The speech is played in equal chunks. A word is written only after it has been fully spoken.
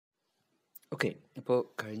Okay, ഇപ്പോൾ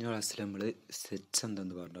കഴിഞ്ഞ ക്ലാസ്സിൽ നമ്മൾ സെറ്റ്സ്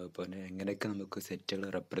എന്തെന്ന് പറഞ്ഞു. അപ്പോൾ തന്നെ എങ്ങനെയൊക്കെ നമുക്ക് സെറ്റുകൾ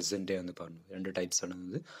റെപ്രസെൻറ്റ് ചെയ്യാമെന്ന് പറഞ്ഞു. രണ്ട് ടൈപ്സ്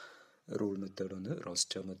ആണ്. റൂൾ മെത്തേഡ് ഒന്ന്,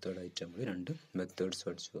 റോസ്റ്റർ മെത്തേഡ് ആയിട്ട് നമ്മൾ രണ്ട് മെത്തേഡ്സ്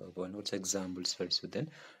പഠിച്ചു. അപ്പോൾ തന്നെ കുറച്ച് എക്സാമ്പിൾസ് പഠിച്ചു. Then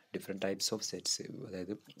different types of sets,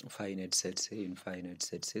 അതായത് finite sets, infinite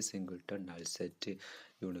sets, singleton, null set,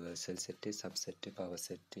 universal set, subset, power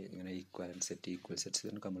set, ഇങ്ങനെ ഈക്വലൻറ്റ് സെറ്റ്, ഈക്വൽ സെറ്റ്സ്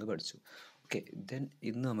ഇതൊക്കെ നമ്മൾ പഠിച്ചു. ഓക്കെ, ദെൻ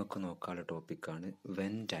ഇന്ന് നമുക്ക് നോക്കാനുള്ള ടോപ്പിക്കാണ്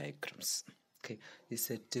വെൻ ഡയഗ്രംസ്. ഓക്കെ, ഈ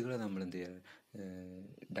സെറ്റുകൾ നമ്മൾ എന്ത് ചെയ്യുക,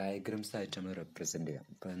 ഡയഗ്രംസ് ആയിട്ട് നമ്മൾ റെപ്രസെൻറ്റ് ചെയ്യാം.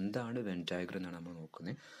 അപ്പോൾ എന്താണ് വെൻ ഡയഗ്രം എന്നാണ് നമ്മൾ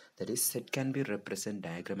നോക്കുന്നത്. That is set can be represent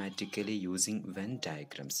diagrammatically using when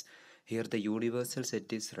diagrams. Here the universal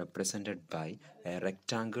set is represented by a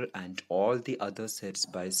rectangle and all the other sets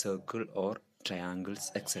by circle or triangles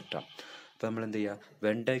etc. അപ്പോൾ നമ്മൾ എന്ത് ചെയ്യുക,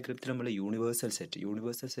 when ഡയഗ്രത്തിൽ നമ്മൾ universal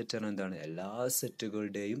set ആണ്. എന്താണ്, എല്ലാ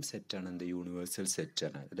സെറ്റുകളുടെയും സെറ്റാണ് എന്ത്, യൂണിവേഴ്സൽ സെറ്റ്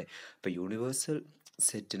ആണ് അല്ലേ. അപ്പോൾ യൂണിവേഴ്സൽ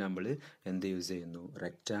സെറ്റ് നമ്മൾ എന്ത് യൂസ് ചെയ്യുന്നു,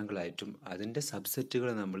 റെക്റ്റാങ്കിൾ ആയിട്ടും അതിൻ്റെ സബ്സെറ്റുകൾ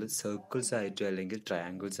നമ്മൾ സർക്കിൾസ് ആയിട്ടും അല്ലെങ്കിൽ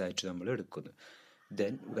ട്രയാങ്കിൾസ് ആയിട്ടും നമ്മൾ എടുക്കുന്നു.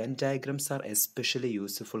 Then when diagrams R especially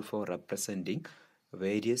useful for representing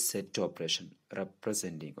various set operation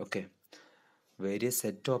various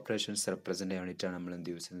set operations represent ചെയ്യാൻ വേണ്ടിയിട്ടാണ് നമ്മൾ എന്ത്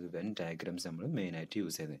യൂസ് ചെയ്യുന്നത്, വെൻ ഡയഗ്രംസ് നമ്മൾ മെയിനായിട്ട്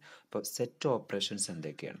യൂസ് ചെയ്യുന്നത്. അപ്പോൾ സെറ്റ് ഓപ്പറേഷൻസ്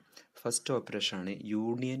എന്തൊക്കെയാണ്? ഫസ്റ്റ് ഓപ്പറേഷൻ ആണ്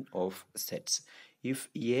union of sets. If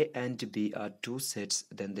A and B are two sets,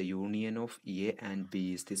 then the union of A and B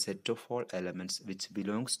is the set of all elements which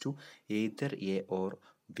belongs to either A or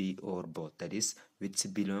B or both. That is, which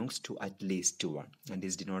belongs to at least one and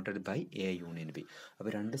is denoted by A union B.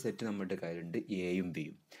 അപ്പോൾ രണ്ട് set നമ്മുടെ കയ്യിലുണ്ട്, എയും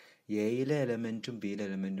ബിയും. എയിലെ എലമെൻറ്റും ബിയിലെ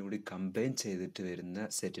എലമെൻറ്റും കൂടി combine ചെയ്തിട്ട് വരുന്ന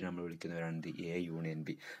സെറ്റ് നമ്മൾ വിളിക്കുന്നവരാണ് എ യൂണിയൻ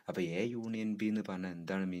ബി. അപ്പോൾ എ യൂണിയൻ ബി എന്ന് പറഞ്ഞാൽ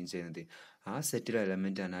എന്താണ് മീൻ ചെയ്യുന്നത്, ആ സെറ്റിലെ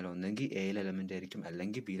എലമെൻറ്റ് എന്നാൽ ഒന്നെങ്കിൽ എയിലെ എലമെൻ്റ് ആയിരിക്കും,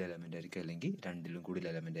 അല്ലെങ്കിൽ ബിയിലെ എലമെൻ്റ് ആയിരിക്കും, അല്ലെങ്കിൽ രണ്ടിലും കൂടി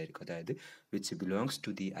എലമെൻ്റ് ആയിരിക്കും. അതായത് which belongs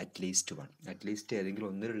to the at least one, at least ഏതെങ്കിലും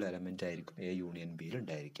ഒന്നിലുള്ള എലമെൻ്റ് ആയിരിക്കും എ യൂണിയൻ ബിയിൽ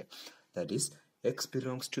ഉണ്ടായിരിക്കുക. That is X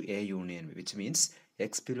belongs to A union B, which means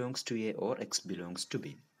X belongs to A or X belongs to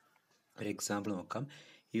B. ഒരു എക്സാമ്പിൾ നോക്കാം.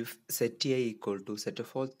 If set A equal to set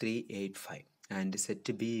of all 3, 8, 5 and set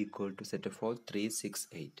B equal to set of all 3, 6,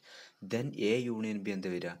 8, then A union B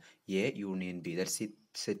എന്താ വരിക, A union B, that's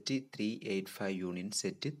set 3, 8, 5 union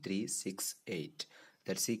set 3, 6, 8,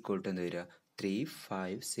 that's equal to എന്താ വരിക, 3,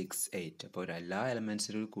 5, 6, 8. അപ്പോൾ എല്ലാ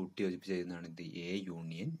എലമെൻസിനും കൂട്ടി യോജിപ്പിച്ച് ചെയ്യുന്നതാണ് ഇത് A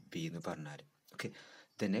union B എന്ന് പറഞ്ഞാൽ. Okay,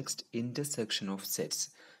 the next intersection of sets.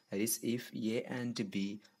 That is, if A and B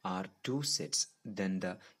are two sets, then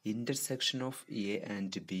the intersection of A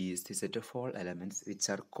and B is the set of all elements which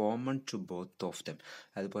are common to both of them.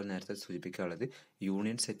 അതുപോലെ നേരത്തെ സൂചിപ്പിക്കാനുള്ളത്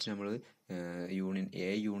union set നമ്മൾ union A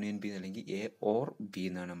union B അല്ലെങ്കിൽ A or B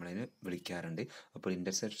എന്നാണ് നമ്മളതിന് വിളിക്കാറുണ്ട്. അപ്പോൾ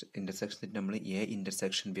intersection set നമ്മൾ എ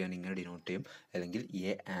ഇൻ്റർസെക്ഷൻ ബി ആണ് ഇങ്ങനെ ഡിനോട്ട് ചെയ്യും, അല്ലെങ്കിൽ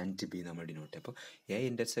എ ആൻഡ് ബി നമ്മൾ ഡിനോട്ട് ചെയ്യും. അപ്പോൾ എ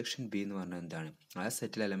ഇൻ്റർസെക്ഷൻ ബി എന്ന് പറഞ്ഞാൽ എന്താണ്, ആ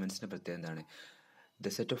സെറ്റിലെ എലമെൻസിൻ്റെ പ്രത്യേകത എന്താണ്, the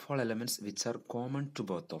set of all elements which are common to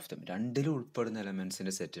both of them. രണ്ടിലും ഉൾപ്പെടുന്ന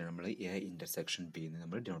എലമെൻസിൻ്റെ സെറ്റ് നമ്മൾ എ ഇൻ്റർസെക്ഷൻ ബി എന്ന്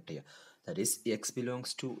നമ്മൾ ഡിനോട്ട് ചെയ്യുക. That is X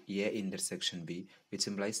belongs to A intersection B, which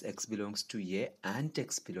implies X belongs to A and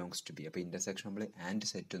X belongs to B. അപ്പോൾ intersection നമ്മൾ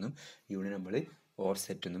and set എന്നും union നമ്മൾ ഓർ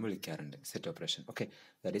സെറ്റ് എന്നും വിളിക്കാറുണ്ട്, set operation. Okay,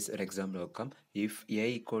 that is ഒരു example നോക്കാം. If A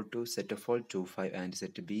equal to set of all 2, 5 and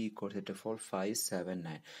set B equal set of all 5, 7,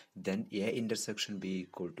 9, then A intersection B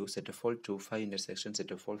equal to set of all 2, 5 intersection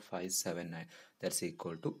set of all 5, 7, 9, that's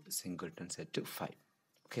equal to singleton set 5.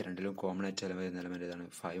 Okay, രണ്ടിലും common ആയിട്ട് element ഏതാണ്,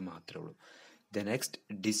 5 മാത്രമേ ഉള്ളൂ. The next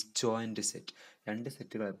disjoint set. രണ്ട്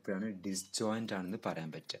സെറ്റുകൾ എപ്പോഴാണ് disjoint ആണെന്ന് പറയാൻ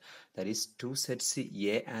പറ്റുക. That is two sets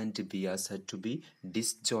A and B R set to B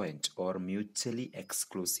disjoint or mutually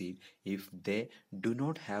exclusive if they do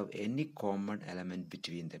not have any common element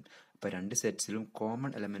between them. അപ്പോൾ രണ്ട് സെറ്റ്സിലും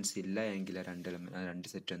കോമൺ എലമെൻറ്റ്സ് ഇല്ല എങ്കിൽ ആ രണ്ട്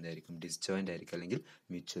സെറ്റ് എന്തായിരിക്കും, ഡിസ്ജോയിൻ്റ് ആയിരിക്കും, അല്ലെങ്കിൽ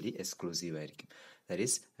മ്യൂച്വലി എക്സ്ക്ലൂസീവ് ആയിരിക്കും. ദാറ്റ്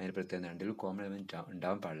ഈസ് അതിന് പ്രത്യേകം രണ്ടിലും കോമൺ എലമെൻറ്റ്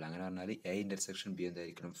ഉണ്ടാവാൻ പാടില്ല. അങ്ങനെ പറഞ്ഞാൽ എ ഇൻ്റർസെക്ഷൻ ബി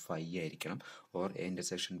എന്തായിരിക്കണം, 5 ആയിരിക്കണം, or A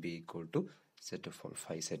intersection B equal to set of all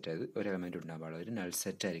 5 set, ആയത് ഒരു എലമെൻറ്റ് ഉണ്ടാകാൻ പാടില്ല, ഒരു നൾ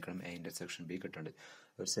സെറ്റ് ആയിരിക്കണം എ ഇൻ്റർസെക്ഷൻ ബി കിട്ടേണ്ടത്.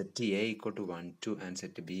 ഒരു set A equal to 1, 2 and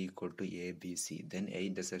set B equal to A B C, then A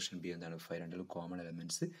intersection B എന്താണ്, 5, രണ്ടിലും കോമൺ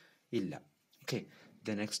എലമെൻറ്റ്സ് ഇല്ല. ഓക്കെ,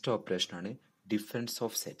 ദ നെക്സ്റ്റ് ഓപ്പറേഷൻ ആണ് difference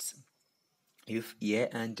of sets. If A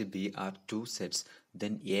and B are two sets,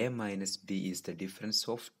 then A minus B is the difference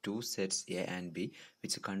of two sets A and B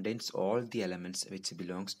which contains all the elements which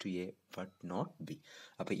belongs to A but not B.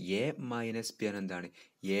 അപ്പോൾ A minus B ആണ് എന്താണ്,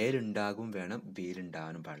 എയിൽ ഉണ്ടാകും വേണം, ബിയിൽ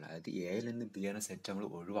ഉണ്ടാകാനും പാടില്ല. അതായത് എയിൽ നിന്ന് ബി എന്ന സെറ്റ് നമ്മൾ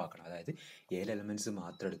ഒഴിവാക്കണം. അതായത് എയിൽ എലമെൻറ്റ്സ്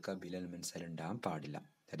മാത്രം എടുക്കുക, ബിയിൽ എലമെൻറ്റ്സ് അതിൽ ഉണ്ടാകാൻ പാടില്ല.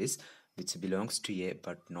 That is which belongs to A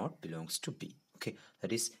but not belongs to B. Okay,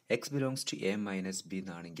 that is x belongs to a minus b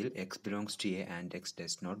എന്നാണെങ്കിൽ x belongs to a and x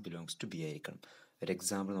does not belongs to b ആയിരിക്കണം. ഒരു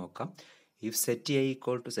example നോക്കാം. If set a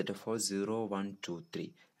equal to set of all 0, 1, 2, 3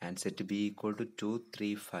 and set B equal to 2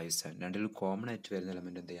 3 5 7 രണ്ടിലും common ആയിട്ട് വരുന്ന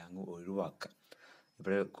element എന്ത് ചെയ്യുക അങ്ങ് ഒഴിവാക്കുക.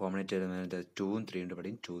 ഇവിടെ കോമൺ ആയിട്ട് വരുന്നത് 2ഉം 3 ഉണ്ട്,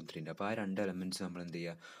 ഇവിടെയും 2ഉം 3 ഉണ്ട്. അപ്പോൾ ആ രണ്ട് എലമെൻറ്റ്സ് നമ്മൾ എന്ത്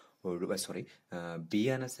ചെയ്യുക ബി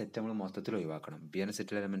എന്ന സെറ്റ് നമ്മൾ മൊത്തത്തിൽ ഒഴിവാക്കണം. ബി എന്ന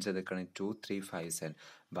സെറ്റിലെ എലമെൻറ്റ്സ് ഏതൊക്കെയാണ് 2 3 5 7.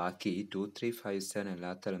 ബാക്കി 2 3 5 7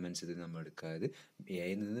 അല്ലാത്ത എലമെൻറ്റ്സ് ഇത് നമ്മൾ എടുക്കാതെ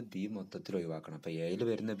എയിൽ നിന്ന് ബി മൊത്തത്തിൽ ഒഴിവാക്കണം. അപ്പോൾ എയിൽ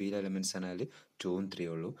വരുന്ന ബിയിലെ എലമെൻറ്റ്സ് പറഞ്ഞാൽ 2ഉം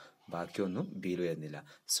 3ഉം ഉള്ളൂ, ബാക്കിയൊന്നും ബിയിൽ വരുന്നില്ല.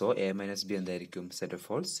 സോ എ മൈനസ് ബി എന്തായിരിക്കും? സെറ്റ് ഓഫ്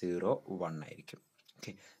ഓൾ 0 1 ആയിരിക്കും.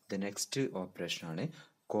 ഓക്കെ, ദ നെക്സ്റ്റ് ഓപ്പറേഷൻ ആണ്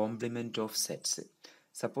compliment of sets.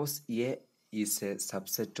 Suppose A is a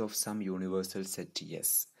subset of some universal set S.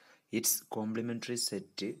 Its complementary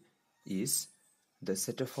set is the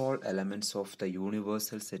set of all elements of the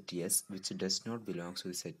universal set S which does not belong to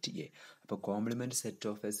the set A. അപ്പോൾ compliment set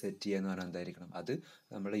of A set A എന്ന് പറഞ്ഞാൽ എന്തായിരിക്കണം? അത്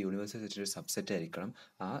നമ്മുടെ universal സെറ്റിൻ്റെ subset ആയിരിക്കണം.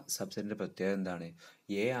 ആ സബ്സെറ്റിൻ്റെ പ്രത്യേകത എന്താണ്?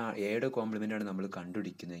 എയുടെ കോംപ്ലിമെൻ്റ് ആണ് നമ്മൾ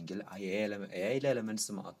കണ്ടുപിടിക്കുന്നതെങ്കിൽ ആ എയിലെ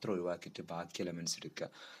എലമെൻറ്റ്സ് മാത്രം ഒഴിവാക്കിയിട്ട് ബാക്കി എലമെൻറ്റ്സ്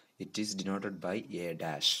എടുക്കുക. It is denoted by A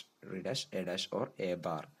dash, A dash or A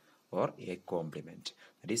bar or a complement.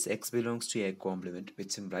 That is, x belongs to a complement,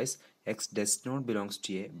 which implies x does not belongs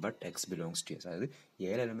to a but x belongs to a. അതായത്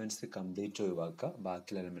ഏഴ് elements complete ഒഴിവാക്കുക,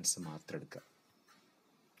 ബാക്കിയുള്ള elements മാത്രം എടുക്കുക.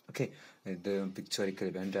 Okay, ഇത് പിക്ചറിക്കൽ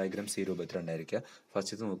when diagrams ഈ രൂപത്തിലുണ്ടായിരിക്കുക.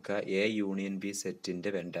 First ഇത് നോക്കുക, എ യൂണിയൻ ബി സെറ്റിൻ്റെ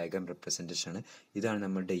വെൻ ഡയഗ്രാം റെപ്രസെൻറ്റേഷൻ ആണ്. ഇതാണ്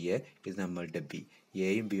നമ്മളുടെ എ, ഇത് നമ്മളുടെ ബി.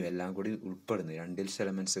 എയും ബിയും എല്ലാം കൂടി ഉൾപ്പെടുന്നത് രണ്ടിൽ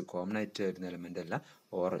എലമെൻറ്റ്സ് കോമൺ ആയിട്ട് വരുന്ന എലമെൻ്റ് അല്ല,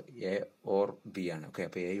 ഓർ എ ഓർ ബി ആണ്. ഓക്കെ,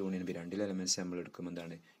 അപ്പോൾ എ യൂണിയൻ ബി രണ്ടിൽ എലമെൻറ്റ്സ് നമ്മൾ എടുക്കുമ്പോൾ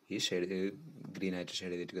എന്താണ് ഈ ഷെയ്ഡ് ഗ്രീൻ ആയിട്ട്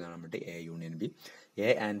ഷെയ്ഡ് ചെയ്തിരിക്കുന്നതാണ് നമ്മുടെ A union B. A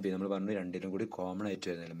and B നമ്മൾ പറഞ്ഞു രണ്ടിലും കൂടി കോമൺ ആയിട്ട്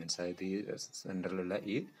വരുന്ന എലമെൻറ്റ്സ്, അതായത് ഈ സെൻറ്ററിലുള്ള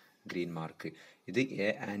ഈ ഗ്രീൻ മാർക്ക്, ഇത്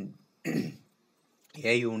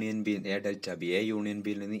A union B, A delta B. A union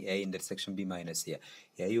ബിയിൽ നിന്ന് എ ഇൻ്റർസെക്ഷൻ ബി മൈനസ് ചെയ്യുക.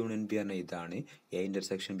 എ യൂണിയൻ ബി പറഞ്ഞാൽ ഇതാണ്, എ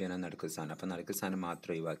ഇൻ്റർസെക്ഷൻ ബി എന്നാൽ നടുക്കുന്ന സാധനം. അപ്പോൾ നടുക്കുന്ന സാധനം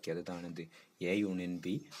മാത്രം ഒഴിവാക്കി, അതാണിത് A union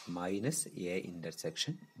B minus A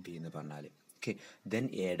intersection B എന്ന് പറഞ്ഞാൽ. Okay, then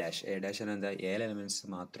A dash. A dash എന്നാൽ എന്താ? ഏഴ് എലമെൻറ്റ്സ്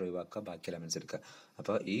മാത്രം ഒഴിവാക്കുക, ബാക്കി എലമെൻറ്റ്സ് എടുക്കുക.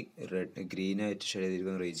 അപ്പോൾ ഈ ഗ്രീനായിട്ട് ഷെയ്ഡ്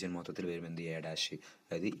ചെയ്തിരിക്കുന്ന റീജിയൻ മൊത്തത്തിൽ വരുമ്പോൾ എന്ത്? എ ഡാഷ്,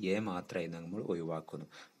 അതായത് എ മാത്രമായി നമ്മൾ ഒഴിവാക്കുന്നു.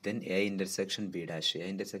 Then A intersection B dash. A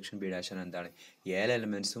intersection B dash എന്താണ്? ഏഴ്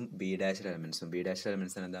എലമെൻറ്റ്സും ബി ഡാഷിൽ എലമെൻറ്റ്സും. ബി ഡാഷിൽ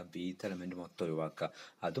എലമെൻറ്റ്സ് എന്താ? ബിത്തെ എലമെൻറ്റ് മൊത്തം ഒഴിവാക്കുക,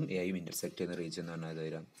 അതും എയും ഇൻ്റർസെക്ട് ചെയ്യുന്ന റീജിയൻ എന്ന് പറഞ്ഞാൽ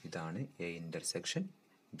വരിക ഇതാണ് A intersection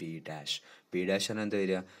B dash. B dash ആണ് എന്താ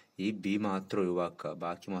വരിക? ഈ ബി മാത്രം ഒഴിവാക്കുക,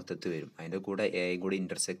 ബാക്കി മൊത്തത്തിൽ വരും. അതിൻ്റെ കൂടെ എയും കൂടി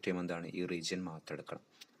ഇൻ്റർസെക്ട് ചെയ്യുമ്പോൾ എന്താണ്? ഈ റീജിയൻ മാത്രം എടുക്കണം.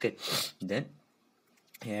 Okay, then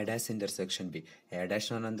A dash intersection B. A dash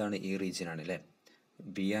എന്ന് പറഞ്ഞാൽ എന്താണ്? ഈ റീജിയൻ ആണ് അല്ലേ.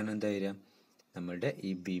 ബി ആണ് എന്താ വരിക? നമ്മളുടെ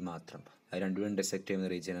ഈ ബി മാത്രം. അത് രണ്ടും ഇൻ്റർസെക്ട്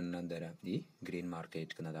ചെയ്യുന്ന റീജിയൻ എന്താ വരിക? ഈ ഗ്രീൻ മാർക്ക്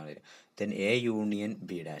ആയിരിക്കുന്നതാണ് വരിക. Then A union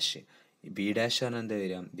B dash. B dash ആണ് എന്താ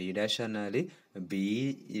വരിക? ബി ഡാഷ് പറഞ്ഞാൽ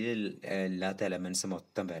ബിയിൽ ഇല്ലാത്ത എലമെൻറ്റ്സ്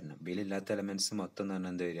മൊത്തം വരണം. ബിയിലില്ലാത്ത എലമെൻറ്റ്സ് മൊത്തം എന്ന്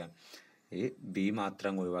പറഞ്ഞാൽ എന്താ വരിക? ഈ ബി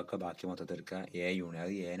മാത്രം ഒഴിവാക്കുക, ബാക്കി മൊത്തത്തിൽ എടുക്കുക. എ യൂണിയൻ,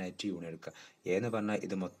 അത് എനായിട്ട് യൂണിയൻ എടുക്കുക. എ എന്ന് പറഞ്ഞാൽ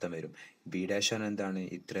ഇത് മൊത്തം വരും. ബി ഡാഷ് ആണ് എന്താണ്?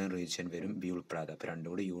 ഇത്രയും റീജിയൻ വരും, ബി ഉൾപ്പെടാതെ. അപ്പോൾ രണ്ടും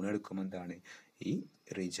കൂടി യൂണിയൻ എടുക്കുമ്പോൾ എന്താണ്? ഈ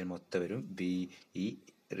റീജിയൻ മൊത്തം വരും, ബി ഈ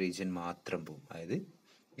റീജിയൻ മാത്രം പോവും. അതായത്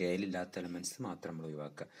എയിലില്ലാത്ത എലമെൻറ്റ്സ് മാത്രം നമ്മൾ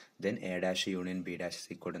ഒഴിവാക്കുക. Then A dash union B dash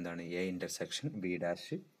equal എന്താണ്? A intersection B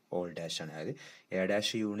dash all dash ആണ്. അതായത് A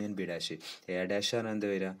dash union B dash. A dash ആണ് എന്താ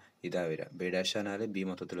വരിക? ഇതാ വരിക. ബി ഡാഷ് പറഞ്ഞാൽ ബി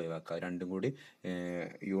മൊത്തത്തിൽ ഒഴിവാക്കുക. രണ്ടും കൂടി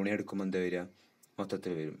യൂണിയൻ എടുക്കുമ്പോൾ എന്താ വരിക?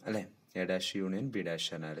 മൊത്തത്തിൽ വരും അല്ലേ. A dash union B dash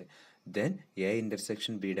പറഞ്ഞാൽ. Then A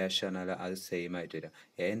intersection B dash പറഞ്ഞാൽ അത് സെയിം ആയിട്ട് വരിക.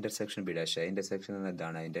 A intersection B dash. A intersection എന്നാൽ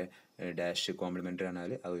ഇതാണ്, അതിൻ്റെ ഡാഷ് കോംപ്ലിമെൻ്ററി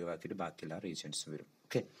പറഞ്ഞാൽ അത് ഒഴിവാക്കിയിട്ട് ബാക്കിയുള്ള റീജിയൻസും വരും.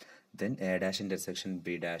 Okay, then A dash intersection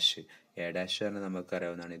B dash. A dash പറഞ്ഞാൽ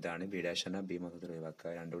നമുക്കറിയാവുന്നതാണ്, ഇതാണ്. ബി ഡാഷ് പറഞ്ഞാൽ ബി മൊത്തത്തിൽ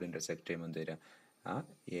ഒഴിവാക്കുക. രണ്ടും കൂടി ഇൻ്റർസെക്ട് ചെയ്യുമ്പോൾ എന്ത് വരിക? ആ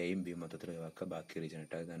എയും ബി മൊത്തത്തിൽ ഒഴിവാക്കുക, ബാക്കി റീജിയൻ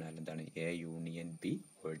ഇട്ട് അതിനാൽ എന്താണ്? A union B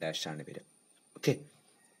all dash ആണ് വരിക. ഓക്കെ,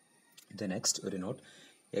 ദ നെക്സ്റ്റ് ഒരു not.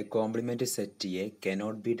 A complementary set A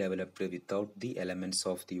cannot be developed without the elements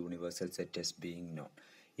of the universal set S being known.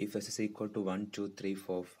 If S is equal to 1, 2, 3,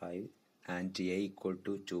 4, 5 and A equal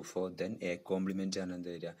to 2, 4, then A complement ആണ് എന്ത്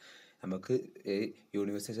വരിക? നമുക്ക്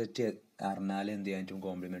universal set അറിഞ്ഞാൽ എന്ത് ചെയ്യാൻ പറ്റും?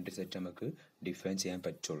 Complimentary set നമുക്ക് define ചെയ്യാൻ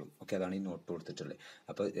പറ്റുള്ളൂ. ഓക്കെ, അതാണ് ഈ നോട്ട് കൊടുത്തിട്ടുള്ളത്.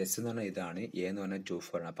 അപ്പോൾ എസ് എന്ന് പറഞ്ഞാൽ ഇതാണ്, എ എന്ന് പറഞ്ഞാൽ 2,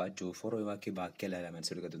 4 ആണ്. അപ്പോൾ ആ 2, 4 ഒഴിവാക്കി ബാക്കി എല്ലാ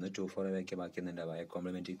എലമെൻറ്റ്സ് എടുക്കുന്നത്. 2, 4 ഒഴിവാക്കി ബാക്കി എന്തുണ്ടാവുക? A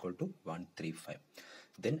compliment equal to 1, 3, 5.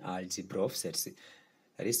 Then algebra of sets.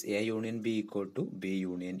 That is A union B equal to B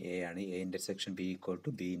union A ആണ്. A intersection B equal to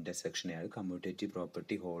B intersection A ആണ്. കമ്മ്യൂട്ടേറ്റീവ്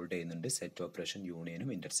പ്രോപ്പർട്ടി ഹോൾഡ് ചെയ്യുന്നുണ്ട് സെറ്റ് ഓപ്പറേഷൻ യൂണിയനും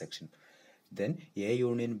ഇൻ്റർസെക്ഷനും. Then A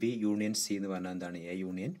union B union C എന്ന് പറഞ്ഞാൽ എന്താണ്? A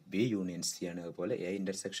union B union C ആണ്. അതുപോലെ A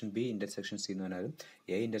intersection B intersection C എന്ന് പറഞ്ഞാലും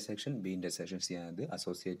A intersection B intersection C ആണ്.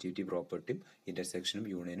 അസോസിയേറ്റീവ് പ്രോപ്പർട്ടിയും ഇൻ്റർസെക്ഷനും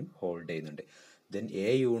യൂണിയനും ഹോൾഡ് ചെയ്യുന്നുണ്ട്. Then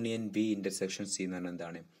A union B intersection C എന്ന് പറഞ്ഞാൽ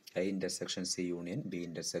എന്താണ്? A intersection C union B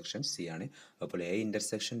intersection C ആണ്. അപ്പോൾ A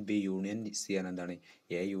intersection B union C ആണ് എന്താണ്,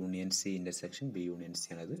 A union C intersection B union C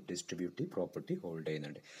ആണ്. അത് ഡിസ്ട്രിബ്യൂട്ടീവ് പ്രോപ്പർട്ടി ഹോൾഡ്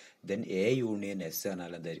ചെയ്യുന്നുണ്ട്. ദെൻ എ യൂണിയൻ എസ്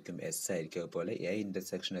പറഞ്ഞാൽ എന്തായിരിക്കും, എസ് ആയിരിക്കും. അതുപോലെ എ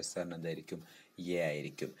ഇൻ്റർസെക്ഷൻ എസ് പറഞ്ഞാൽ എന്തായിരിക്കും, എ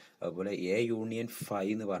ആയിരിക്കും. അതുപോലെ എ യൂണിയൻ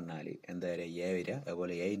ഫൈവ് എന്ന് പറഞ്ഞാൽ എന്താ വരിക, എ വരിക.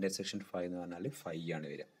 അതുപോലെ എ ഇൻ്റർസെക്ഷൻ ഫൈവ് എന്ന് പറഞ്ഞാൽ ഫൈവ് ആണ്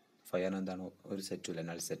വരിക. ഫൈവ് ആണ് എന്താണ്, ഒരു സെറ്റുമില്ല,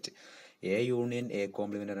 null set. A union A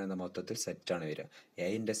compliment പറയുന്നത് മൊത്തത്തിൽ സെറ്റാണ് വരിക. എ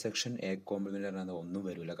ഇൻ്റർസെക്ഷൻ എ കോംപ്ലിമെൻ്റ് പറയുന്നത് ഒന്നും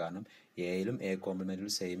വരില്ല. കാരണം എയിലും എ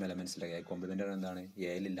കോംപ്ലിമെൻറ്റിലും സെയിം എലമെൻറ്റ്സ് ഇല്ല. എ കോംപ്ലിമെൻ്റ് എന്താണ്,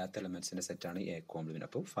 എയിലില്ലാത്ത എലമെൻറ്റ്സിൻ്റെ സെറ്റാണ് എ കോംപ്ലിമെൻറ്റ്.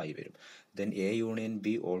 അപ്പോൾ 5 വരും. Then A union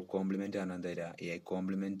B all compliment പറഞ്ഞാൽ എന്താ വരിക, A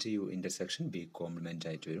compliment intersection B compliment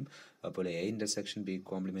ആയിട്ട് വരും. അപ്പോൾ A intersection B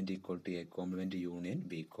compliment equal to A compliment union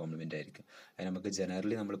B compliment ആയിരിക്കും. അത് നമുക്ക്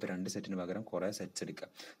ജനറലി നമ്മളിപ്പോൾ 2 സെറ്റിന് പകരം കുറേ സെറ്റ്സ് എടുക്കാം.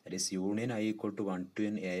 That is union I equal to 1 to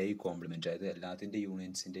n A I compliment. അതായത് എല്ലാത്തിൻ്റെ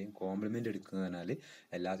യൂണിയൻസിൻ്റെയും കോംപ്ലിമെൻറ്റ് എടുക്കുന്നത് പറഞ്ഞാൽ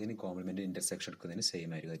എല്ലാത്തിൻ്റെയും കോംപ്ലിമെൻറ്റ് ഇൻ്റർസെക്ഷൻ എടുക്കുന്നതിന് സെയിം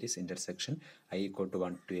ആയിരിക്കും. That is intersection I equal to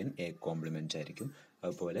 1 to n A compliment ആയിരിക്കും.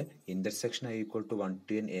 അതുപോലെ intersection I equal to 1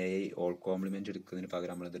 to n A I all compliment എടുക്കുന്നതിന്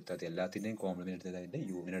പകരം നമ്മൾ എടുത്താൽ എല്ലാത്തിൻ്റെയും കോംപ്ലിമെൻറ്റ് എടുത്തത് അതിൻ്റെ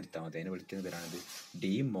യൂണിയൻ എടുത്താൽ മതി. അതിനെ വിളിക്കുന്ന പേരാണിത്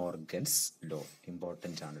ഡി മോർഗൻസ് ലോ.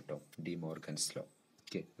 ഇമ്പോർട്ടൻ്റ് ആണ് കേട്ടോ, ഡി മോർഗൻസ് ലോ.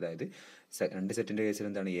 ഓക്കെ, അതായത് 2 സെറ്റിൻ്റെ കേസിൽ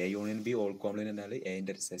എന്താണ്, A union B all compliment എന്നാൽ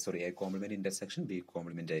A compliment intersection B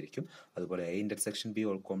compliment ആയിരിക്കും. അതുപോലെ A intersection B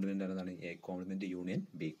all compliment എന്താണ്, A compliment union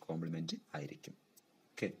B compliment ആയിരിക്കും.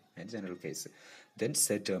 ഓക്കെ, അതിൻ്റെ general case. Then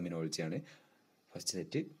set ടെർമിനോളജിയാണ് first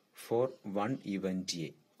set. Four one event A,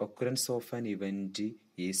 occurrence of an event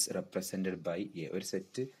is represented by A. ഒരു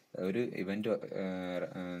set, ഒരു event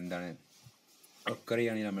എന്താണ് occur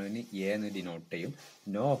ചെയ്യുകയാണെങ്കിൽ നമ്മളിന് A എന്ന് denote ചെയ്യും.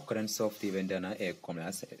 No occurrence of the event ആണ് A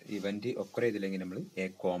compliment. Event occur ചെയ്തില്ലെങ്കിൽ നമ്മൾ A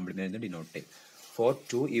compliment എന്ന് ഡിനോട്ട് ചെയ്യും. Four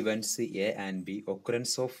 2 events A and B,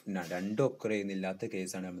 occurrence of രണ്ടും ഒക്കർ ചെയ്യുന്നില്ലാത്ത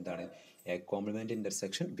കേസാണ് എന്താണ്, A compliment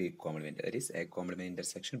intersection B compliment. That is A compliment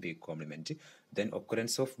intersection B compliment. Then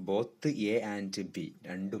occurrence of both A and B,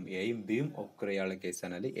 രണ്ടും എയും ബിയും ഒക്കർ ചെയ്യാനുള്ള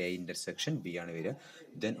കേസാണെങ്കിൽ A intersection B ആണ് വരിക.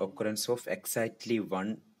 Then occurrence of exactly one,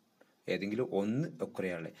 ഏതെങ്കിലും ഒന്ന് ഒക്കർ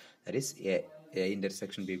ചെയ്യാനുള്ള, that is A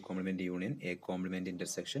intersection B compliment union A compliment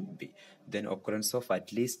intersection B. Then occurrence of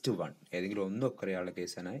at least one, ഏതെങ്കിലും ഒന്ന് ഒക്കർ ചെയ്യാനുള്ള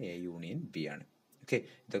കേസാണ് എ യൂണിയൻ ബി ആണ്. ഓക്കെ,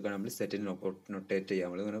 ഇതൊക്കെ നമ്മൾ സെറ്റിൽ നൊട്ടേറ്റ് ചെയ്യാം.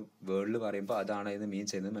 നമ്മളിങ്ങനെ വേർഡിൽ പറയുമ്പോൾ അതാണ് ഇതിന് മീൻ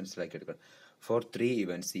ചെയ്യുന്നത് മനസ്സിലാക്കി എടുക്കണം. Four 3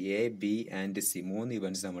 events A B and C, 3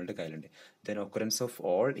 events നമ്മളുടെ കയ്യിലുണ്ട്. Then occurrence of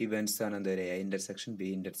all events ആണ് എന്താ പറയുക, A intersection B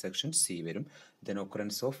intersection C വരും. ദെൻ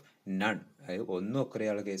ഒക്കറൻസ് ഓഫ് നൺ, അതായത് ഒന്നും ഒക്കർ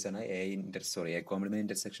ചെയ്യാനുള്ള കേസാണ് A compliment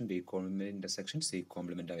intersection B compliment intersection C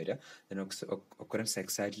compliment വരിക. ദെൻ ഒക്കറൻസ്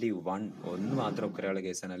എക്സാക്ട്ലി വൺ, ഒന്ന് മാത്രം ഒക്കർ ചെയ്യാനുള്ള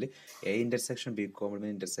കേസാണെങ്കിൽ A intersection B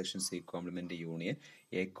compliment intersection C compliment union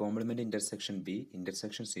A compliment intersection B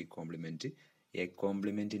intersection C compliment A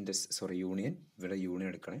compliment union, ഇവിടെ union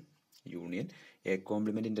എടുക്കണേ, union A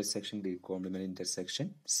compliment intersection B compliment intersection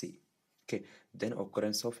C. Okay, then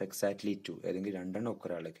occurrence of exactly 2, ഏതെങ്കിലും രണ്ടെണ്ണം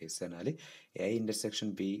ഒക്കറാനുള്ള case പറഞ്ഞാൽ A intersection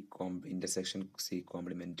B intersection C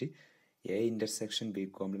compliment A intersection B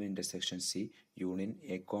compliment intersection C union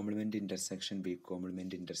A compliment intersection B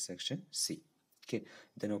compliment intersection C. Okay,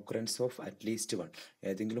 then occurrence of at least one,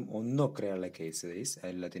 ഏതെങ്കിലും ഒന്ന് ഒക്കറയുള്ള case,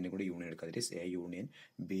 that എല്ലാത്തിൻ്റെയും കൂടി union എടുക്കുക, that is A union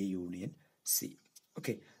B union C.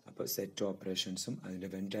 Okay, അപ്പോൾ set ഓപ്പറേഷൻസും അതിൻ്റെ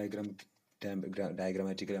when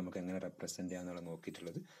ഡയഗ്രാമാറ്റിക്കലി നമുക്ക് എങ്ങനെ represent ചെയ്യാമെന്നുള്ള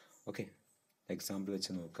നോക്കിയിട്ടുള്ളത്. Okay, example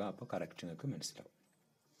വെച്ച് നോക്കുക, അപ്പോൾ കറക്റ്റ് നിങ്ങൾക്ക് മനസ്സിലാവും.